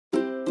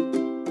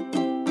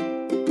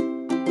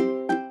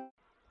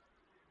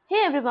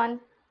everyone,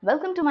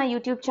 welcome to my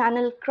YouTube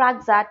channel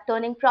CrackZat,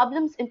 turning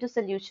problems into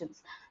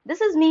solutions. This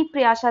is me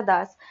Priyasha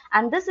Das,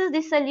 and this is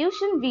the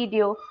solution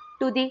video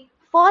to the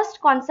first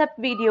concept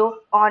video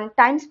on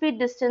time speed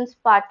distance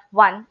part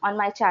 1 on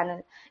my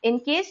channel.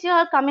 In case you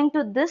are coming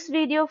to this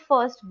video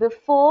first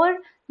before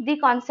the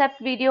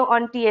concept video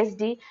on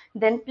TSD,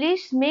 then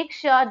please make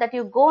sure that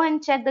you go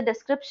and check the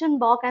description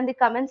box and the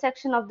comment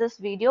section of this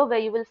video, where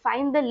you will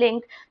find the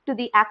link to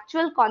the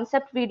actual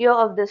concept video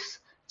of this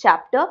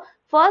chapter.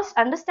 First,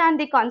 understand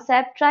the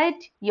concept, try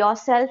it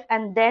yourself,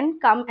 and then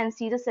come and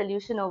see the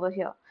solution over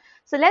here.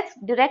 So let's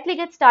directly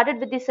get started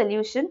with the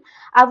solution.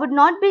 I would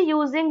not be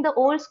using the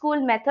old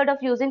school method of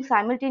using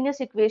simultaneous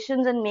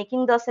equations and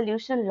making the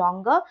solution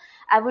longer.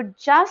 I would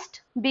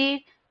just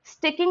be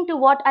sticking to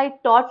what I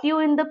taught you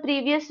in the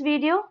previous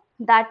video,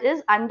 that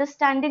is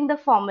understanding the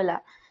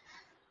formula.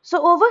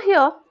 So over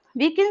here,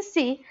 we can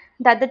see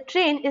that the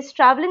train is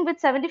traveling with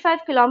 75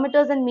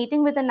 kilometers and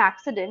meeting with an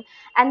accident,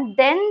 and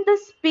then the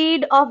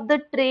speed of the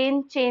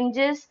train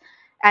changes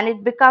and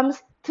it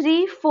becomes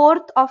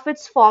 3/4 of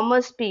its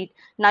former speed.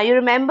 Now you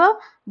remember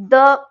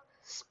the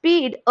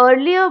speed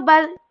earlier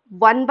by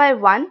 1 by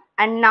 1,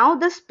 and now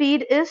the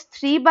speed is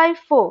 3 by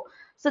 4.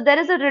 So there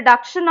is a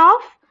reduction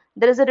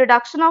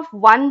of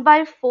 1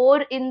 by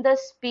 4 in the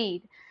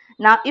speed.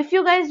 Now, if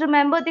you guys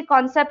remember the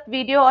concept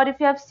video, or if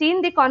you have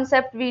seen the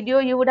concept video,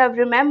 you would have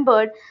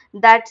remembered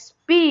that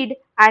speed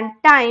and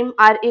time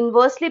are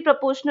inversely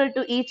proportional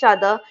to each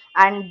other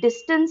and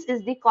distance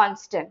is the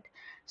constant.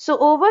 So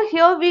over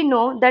here we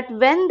know that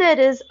when there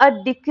is a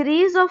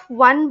decrease of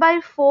 1 by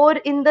 4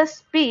 in the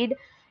speed,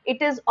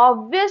 it is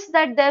obvious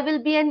that there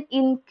will be an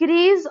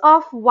increase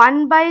of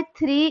 1 by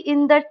 3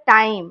 in the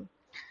time.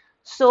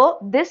 So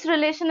this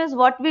relation is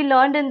what we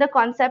learned in the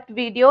concept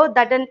video,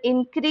 that an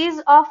increase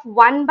of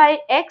 1 by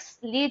x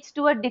leads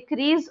to a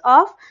decrease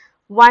of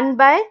 1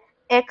 by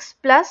x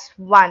plus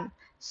 1.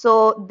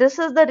 So this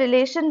is the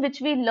relation which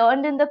we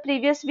learned in the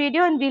previous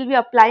video, and we'll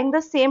be applying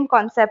the same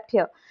concept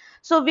here.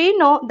 So we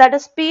know that a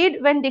speed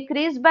when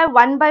decreased by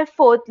 1 by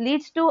 4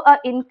 leads to an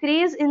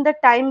increase in the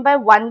time by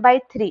 1 by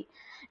 3.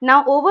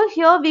 Now over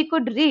here we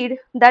could read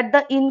that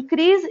the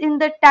increase in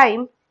the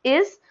time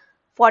is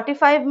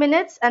 45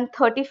 minutes and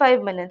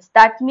 35 minutes.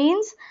 That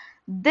means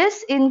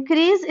this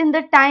increase in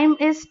the time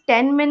is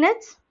 10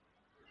 minutes,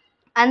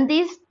 and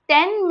these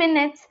 10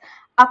 minutes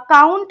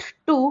account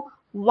to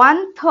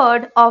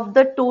 1/3 of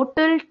the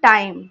total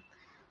time.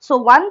 So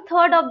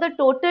 1/3 of the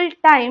total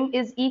time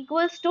is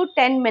equals to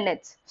 10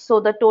 minutes. So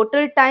the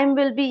total time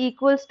will be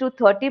equals to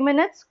 30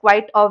 minutes,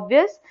 quite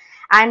obvious.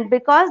 And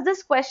because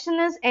this question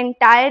is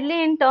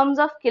entirely in terms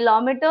of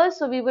kilometers,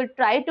 so we will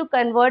try to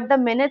convert the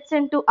minutes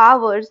into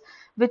hours,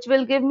 which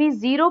will give me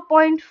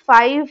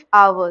 0.5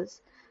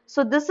 hours.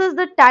 So this is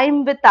the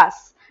time with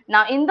us.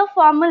 Now in the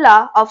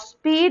formula of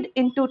speed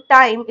into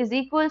time is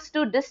equals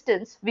to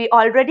distance, we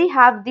already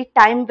have the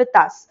time with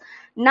us.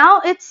 Now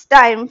it's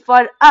time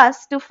for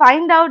us to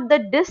find out the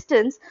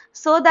distance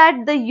so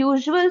that the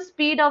usual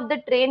speed of the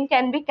train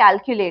can be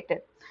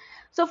calculated.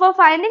 So for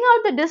finding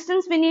out the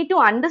distance, we need to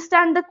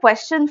understand the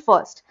question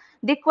first.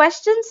 The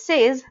question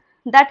says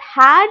that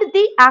had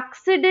the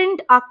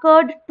accident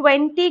occurred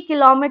 20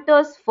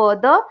 kilometers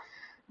further,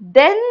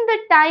 then the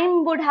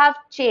time would have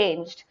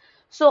changed.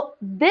 So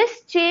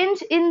this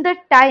change in the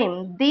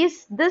time,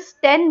 this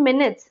 10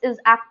 minutes is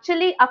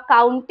actually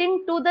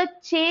accounting to the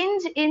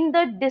change in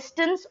the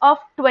distance of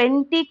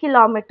 20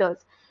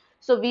 kilometers.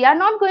 So we are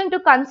not going to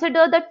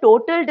consider the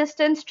total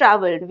distance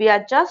traveled. We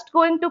are just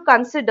going to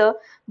consider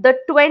the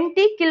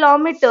 20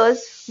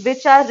 kilometers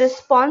which are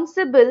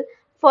responsible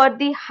for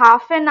the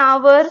half an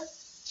hour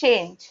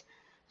change.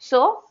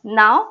 So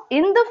now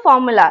in the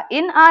formula,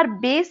 in our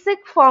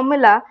basic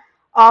formula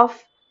of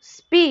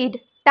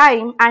speed,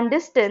 time and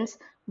distance,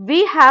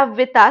 we have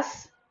with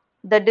us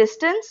the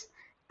distance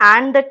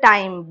and the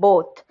time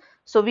both.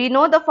 So we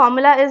know the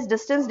formula is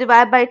distance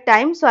divided by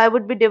time. So I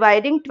would be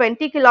dividing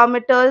 20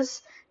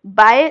 kilometers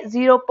by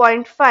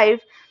 0.5,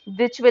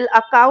 which will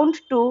account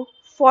to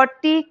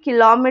 40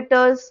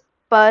 kilometers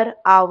per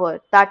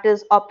hour. That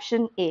is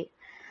option A.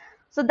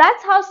 So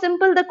that's how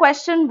simple the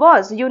question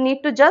was. You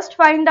need to just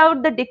find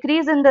out the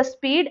decrease in the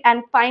speed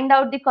and find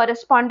out the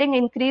corresponding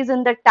increase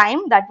in the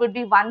time. That would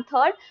be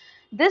 1/3.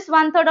 This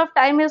 1/3 of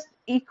time is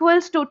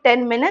equals to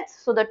 10 minutes.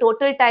 So the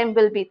total time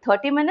will be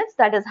 30 minutes.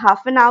 That is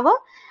half an hour.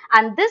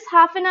 And this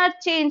half an hour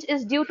change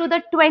is due to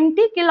the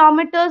 20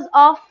 kilometers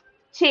of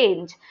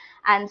change.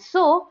 And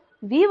so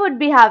we would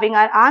be having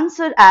our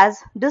answer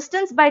as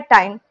distance by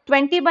time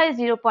 20 by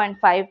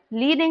 0.5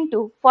 leading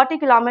to 40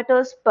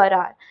 kilometers per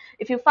hour.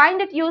 If you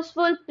find it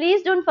useful,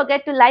 please don't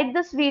forget to like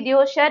this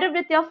video, share it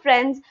with your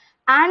friends,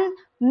 and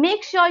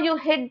make sure you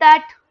hit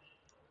that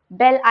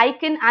bell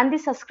icon and the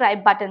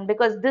subscribe button,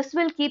 because this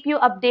will keep you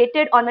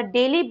updated on a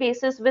daily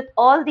basis with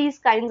all these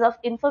kinds of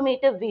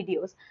informative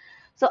videos.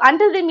 So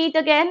until we meet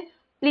again,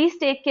 please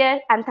take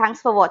care and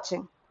thanks for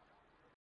watching.